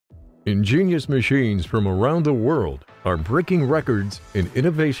Ingenious machines from around the world are breaking records in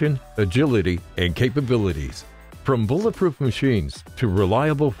innovation, agility, and capabilities. From bulletproof machines to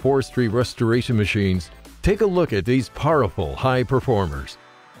reliable forestry restoration machines, take a look at these powerful high performers.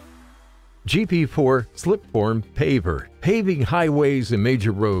 GP4 SLIPFORM PAVER. Paving highways and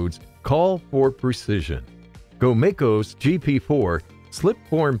major roads call for precision. Gomeco's GP4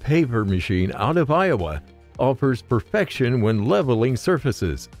 SLIPFORM PAVER machine out of Iowa offers perfection when leveling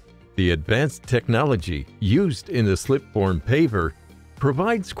surfaces. The advanced technology used in the SLIPFORM PAVER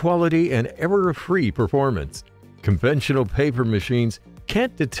provides quality and error-free performance. Conventional paver machines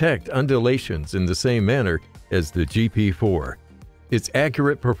can't detect undulations in the same manner as the GP4. Its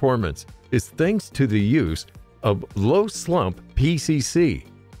accurate performance is thanks to the use of low-slump PCC.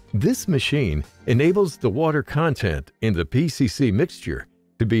 This machine enables the water content in the PCC mixture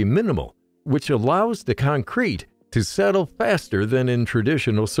to be minimal, which allows the concrete to settle faster than in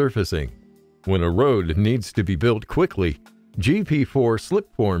traditional surfacing. When a road needs to be built quickly, GP4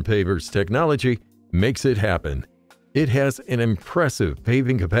 SLIPFORM Pavers technology makes it happen. It has an impressive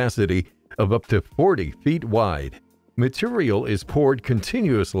paving capacity of up to 40 feet wide. Material is poured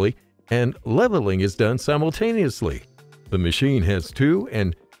continuously and leveling is done simultaneously. The machine has 2-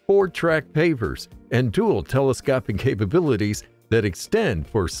 and 4-track pavers and dual telescoping capabilities that extend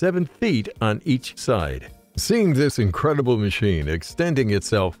for 7 feet on each side. Seeing this incredible machine extending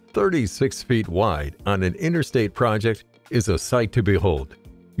itself 36 feet wide on an interstate project is a sight to behold.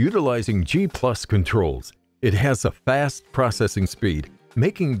 Utilizing G+ controls, it has a fast processing speed,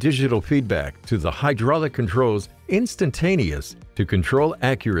 making digital feedback to the hydraulic controls instantaneous to control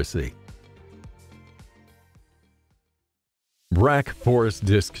accuracy. BRACKE Forest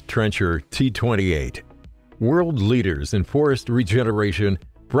Disc Trencher T28. World leaders in forest regeneration,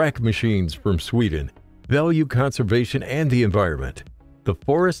 BRACKE machines from Sweden value conservation and the environment. The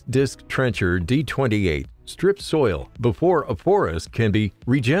Forest Disc Trencher D28 strips soil before a forest can be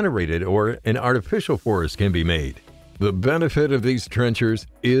regenerated or an artificial forest can be made. The benefit of these trenchers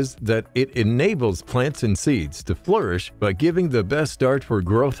is that it enables plants and seeds to flourish by giving the best start for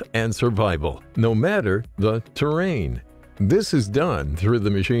growth and survival, no matter the terrain. This is done through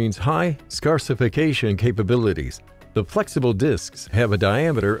the machine's high scarcification capabilities. The flexible discs have a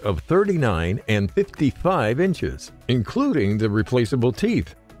diameter of 39 and 55 inches, including the replaceable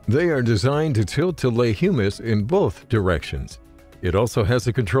teeth. They are designed to tilt to lay humus in both directions. It also has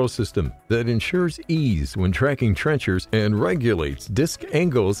a control system that ensures ease when tracking trenchers and regulates disc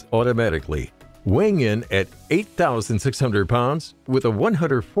angles automatically. Weighing in at 8,600 pounds with a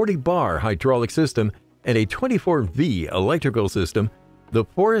 140-bar hydraulic system and a 24V electrical system, the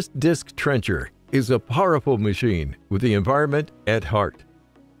Forest Disc Trencher is a powerful machine with the environment at heart.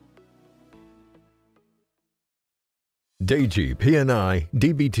 DAEJI P&I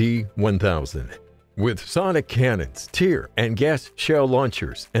DBT 1000. With sonic cannons, tear and gas shell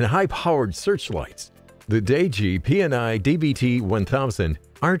launchers, and high-powered searchlights, the DAEJI P&I DBT 1000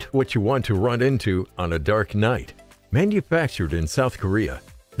 aren't what you want to run into on a dark night. Manufactured in South Korea,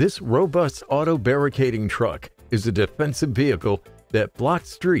 this robust auto-barricading truck is a defensive vehicle that blocks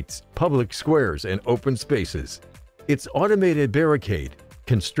streets, public squares, and open spaces. Its automated barricade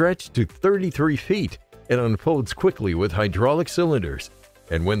can stretch to 33 feet and unfolds quickly with hydraulic cylinders.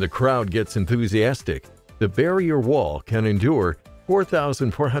 And when the crowd gets enthusiastic, the barrier wall can endure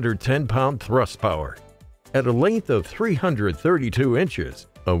 4,410-pound thrust power. At a length of 332 inches,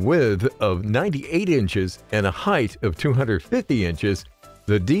 a width of 98 inches, and a height of 250 inches,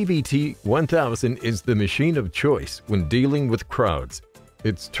 the DBT 1000 is the machine of choice when dealing with crowds.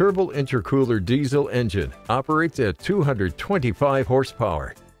 Its turbo intercooler diesel engine operates at 225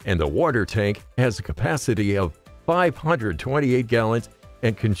 horsepower, and the water tank has a capacity of 528 gallons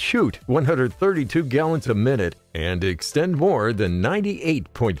and can shoot 132 gallons a minute and extend more than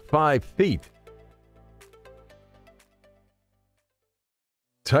 98.5 feet.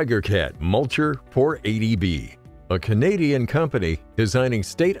 TIGERCAT MULCHER 480B. A Canadian company designing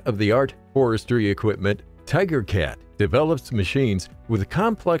state-of-the-art forestry equipment, TIGERCAT develops machines with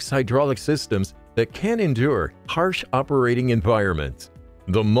complex hydraulic systems that can endure harsh operating environments.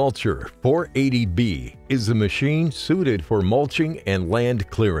 The MULCHER 480B is a machine suited for mulching and land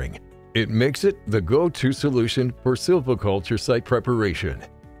clearing. It makes it the go-to solution for silviculture site preparation.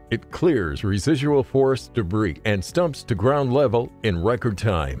 It clears residual forest debris and stumps to ground level in record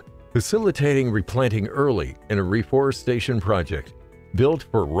time, facilitating replanting early in a reforestation project. Built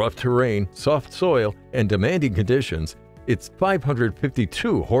for rough terrain, soft soil, and demanding conditions, its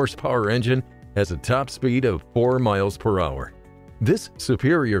 552 horsepower engine has a top speed of 4 miles per hour. This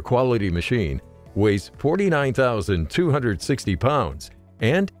superior quality machine weighs 49,260 pounds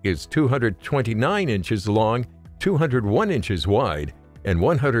and is 229 inches long, 201 inches wide, and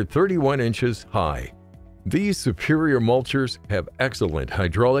 131 inches high. These superior mulchers have excellent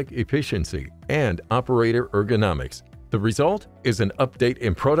hydraulic efficiency and operator ergonomics. The result is an update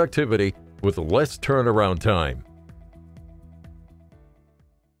in productivity with less turnaround time.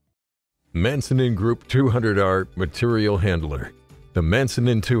 MANTSINEN Group 200R Material Handler. The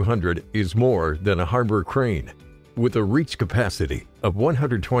MANTSINEN 200 is more than a harbor crane. With a reach capacity of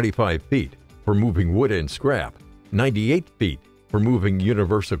 125 feet for moving wood and scrap, 98 feet for moving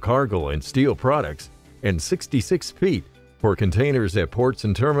universal cargo and steel products, and 66 feet for containers at ports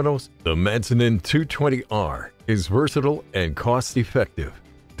and terminals, the MANTSINEN 220R is versatile and cost-effective.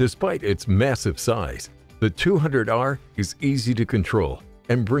 Despite its massive size, the 200R is easy to control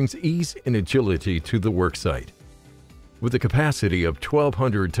and brings ease and agility to the worksite. With a capacity of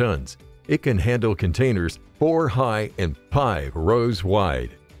 1,200 tons, it can handle containers 4 high and 5 rows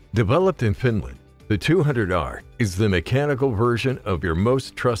wide. Developed in Finland, the 200R is the mechanical version of your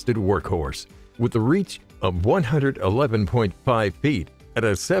most trusted workhorse. With a reach of 111.5 feet and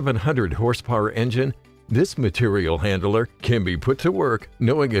a 700 horsepower engine, this material handler can be put to work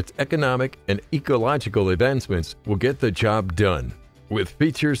knowing its economic and ecological advancements will get the job done. With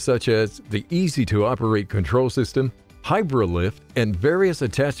features such as the easy-to-operate control system, HydroLift, and various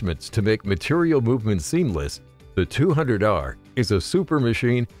attachments to make material movement seamless, the 200R is a super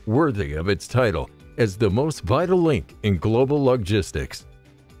machine worthy of its title as the most vital link in global logistics.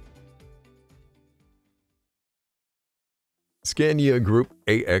 SCANIA Group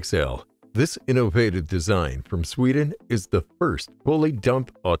AXL. This innovative design from Sweden is the first fully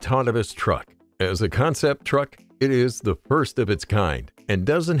dump autonomous truck. As a concept truck, it is the first of its kind and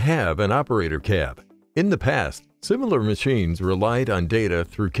doesn't have an operator cab. In the past, similar machines relied on data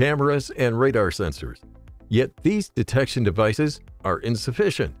through cameras and radar sensors. Yet these detection devices are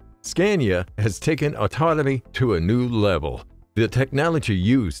insufficient. SCANIA has taken autonomy to a new level. The technology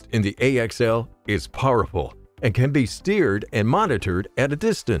used in the AXL is powerful and can be steered and monitored at a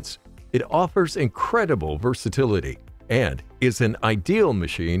distance. It offers incredible versatility and is an ideal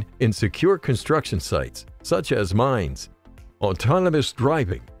machine in secure construction sites, such as mines. Autonomous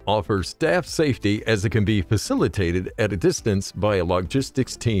driving offers staff safety as it can be facilitated at a distance by a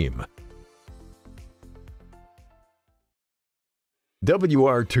logistics team.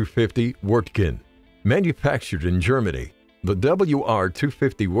 WR250 WIRTGEN. Manufactured in Germany, the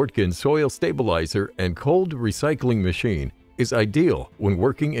WR250 WIRTGEN soil stabilizer and cold recycling machine is ideal when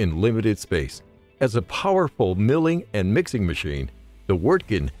working in limited space. As a powerful milling and mixing machine, the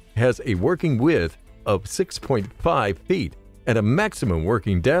WIRTGEN has a working width of 6.5 feet and a maximum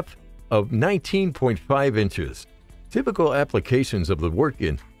working depth of 19.5 inches. Typical applications of the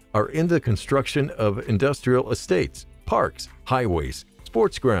WIRTGEN are in the construction of industrial estates, parks, highways,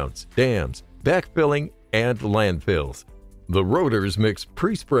 sports grounds, dams, backfilling, and landfills. The rotors mix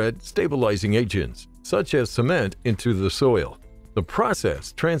pre-spread stabilizing agents, such as cement, into the soil. The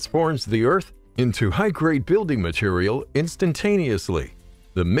process transforms the earth into high-grade building material instantaneously.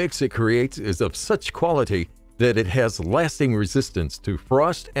 The mix it creates is of such quality that it has lasting resistance to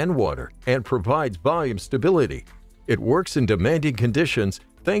frost and water and provides volume stability. It works in demanding conditions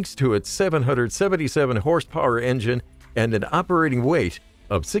thanks to its 777 horsepower engine and an operating weight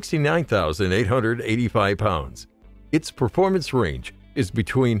of 69,885 pounds. Its performance range is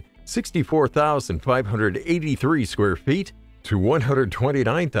between 64,583 square feet to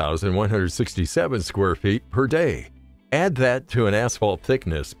 129,167 square feet per day. Add that to an asphalt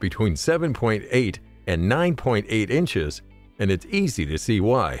thickness between 7.8 and 9.8 inches, and it's easy to see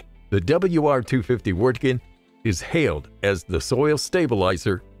why the WR250 WIRTGEN is hailed as the soil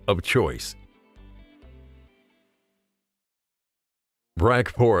stabilizer of choice. BRACKE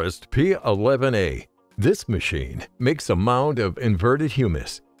Forest P11A. This machine makes a mound of inverted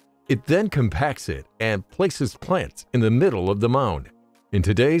humus. It then compacts it and places plants in the middle of the mound. In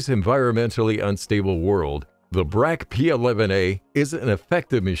today's environmentally unstable world, the BRACKE P11A is an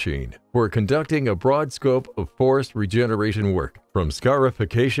effective machine for conducting a broad scope of forest regeneration work, from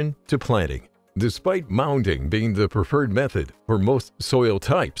scarification to planting. Despite mounding being the preferred method for most soil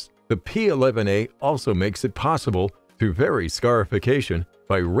types, the P11A also makes it possible to vary scarification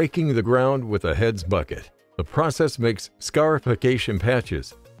by raking the ground with a heads bucket. The process makes scarification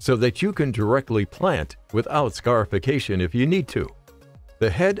patches so that you can directly plant without scarification if you need to. The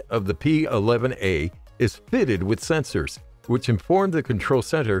head of the P11A is fitted with sensors, which inform the control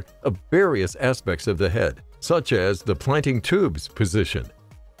center of various aspects of the head, such as the planting tube's position.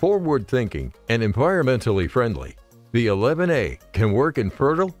 Forward-thinking and environmentally friendly, the 11A can work in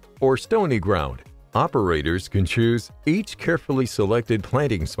fertile or stony ground. Operators can choose each carefully selected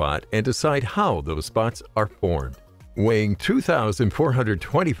planting spot and decide how those spots are formed. Weighing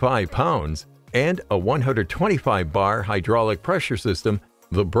 2,425 pounds and a 125-bar hydraulic pressure system,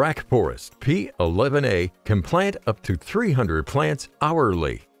 the BRACKE Forest P11A can plant up to 300 plants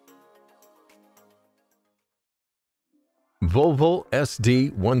hourly. VOLVO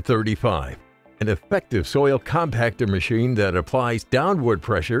SD135, an effective soil compactor machine that applies downward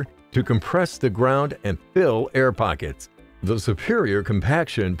pressure to compress the ground and fill air pockets. The superior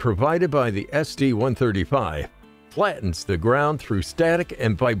compaction provided by the SD135 flattens the ground through static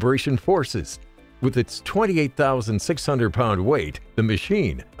and vibration forces. With its 28,600-pound weight, the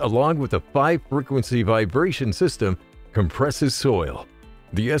machine, along with a 5-frequency vibration system, compresses soil.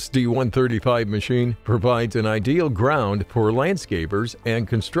 The SD135 machine provides an ideal ground for landscapers and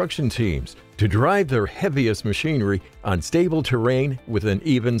construction teams to drive their heaviest machinery on stable terrain with an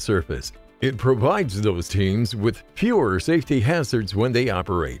even surface. It provides those teams with fewer safety hazards when they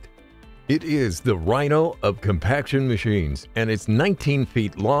operate. It is the Rhino of compaction machines, and it's 19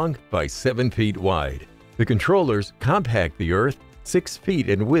 feet long by 7 feet wide. The controllers compact the earth 6 feet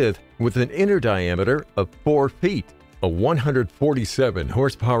in width with an inner diameter of 4 feet. A 147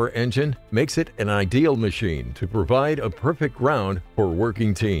 horsepower engine makes it an ideal machine to provide a perfect ground for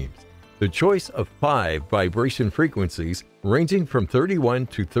working teams. The choice of 5 vibration frequencies ranging from 31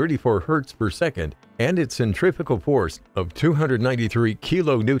 to 34 Hz per second and its centrifugal force of 293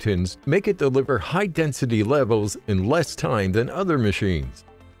 kilonewtons make it deliver high-density levels in less time than other machines.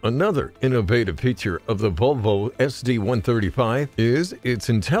 Another innovative feature of the VOLVO SD135 is its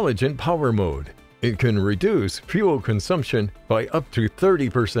intelligent power mode. It can reduce fuel consumption by up to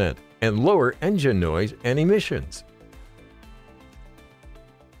 30% and lower engine noise and emissions.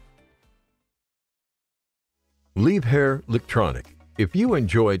 LIEBHERR LITRONIC. If you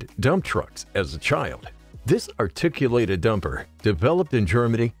enjoyed dump trucks as a child, this articulated dumper, developed in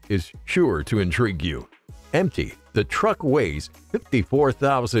Germany, is sure to intrigue you. Empty, the truck weighs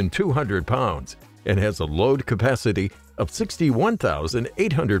 54,200 pounds and has a load capacity of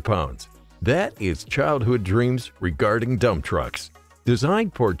 61,800 pounds. That is childhood dreams regarding dump trucks.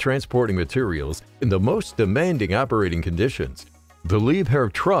 Designed for transporting materials in the most demanding operating conditions, the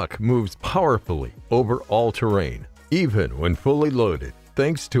LIEBHERR truck moves powerfully over all terrain, even when fully loaded,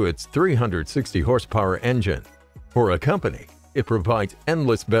 thanks to its 360 horsepower engine. For a company, it provides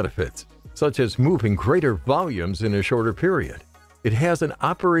endless benefits, such as moving greater volumes in a shorter period. It has an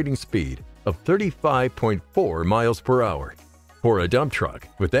operating speed of 35.4 miles per hour. For a dump truck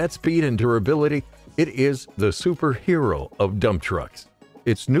with that speed and durability, it is the superhero of dump trucks.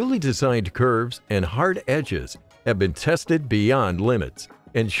 Its newly designed curves and hard edges have been tested beyond limits,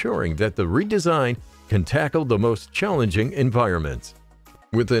 ensuring that the redesign can tackle the most challenging environments.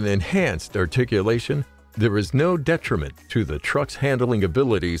 With an enhanced articulation, there is no detriment to the truck's handling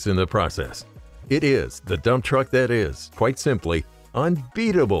abilities in the process. It is the dump truck that is, quite simply,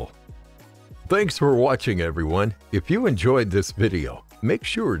 unbeatable. Thanks for watching, everyone. If you enjoyed this video, make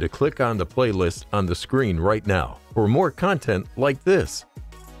sure to click on the playlist on the screen right now for more content like this.